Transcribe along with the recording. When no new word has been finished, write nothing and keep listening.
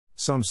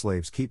Some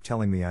slaves keep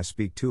telling me I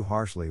speak too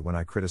harshly when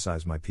I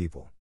criticize my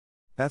people.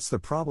 That's the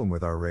problem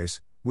with our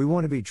race, we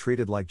want to be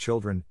treated like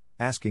children,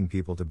 asking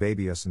people to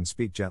baby us and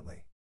speak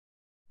gently.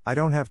 I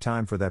don't have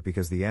time for that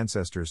because the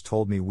ancestors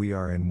told me we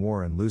are in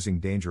war and losing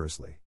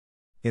dangerously.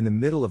 In the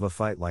middle of a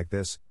fight like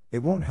this,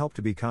 it won't help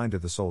to be kind to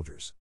the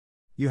soldiers.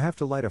 You have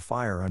to light a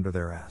fire under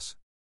their ass.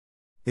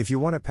 If you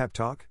want a pep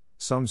talk,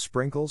 some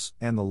sprinkles,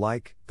 and the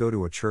like, go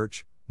to a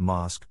church,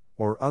 mosque,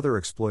 or other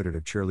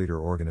exploitative cheerleader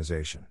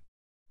organization.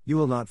 You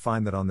will not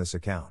find that on this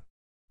account.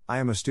 I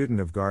am a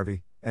student of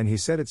Garvey, and he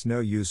said it's no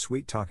use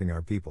sweet-talking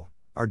our people,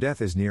 our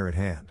death is near at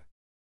hand.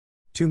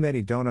 Too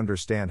many don't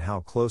understand how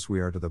close we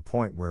are to the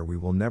point where we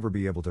will never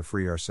be able to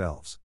free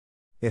ourselves.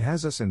 It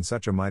has us in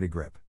such a mighty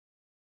grip.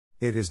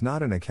 It is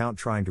not an account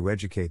trying to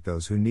educate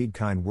those who need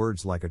kind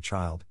words like a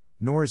child,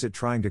 nor is it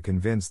trying to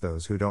convince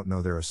those who don't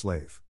know they're a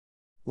slave.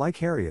 Like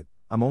Harriet,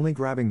 I'm only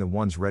grabbing the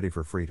ones ready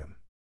for freedom.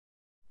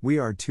 We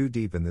are too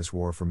deep in this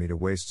war for me to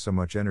waste so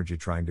much energy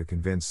trying to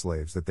convince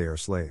slaves that they are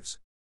slaves.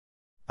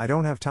 I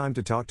don't have time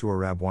to talk to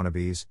Arab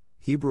wannabes,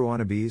 Hebrew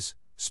wannabes,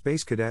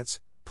 space cadets,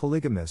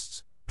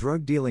 polygamists,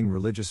 drug-dealing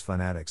religious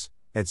fanatics,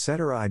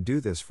 etc. I do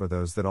this for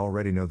those that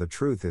already know the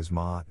truth is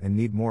Ma and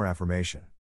need more affirmation.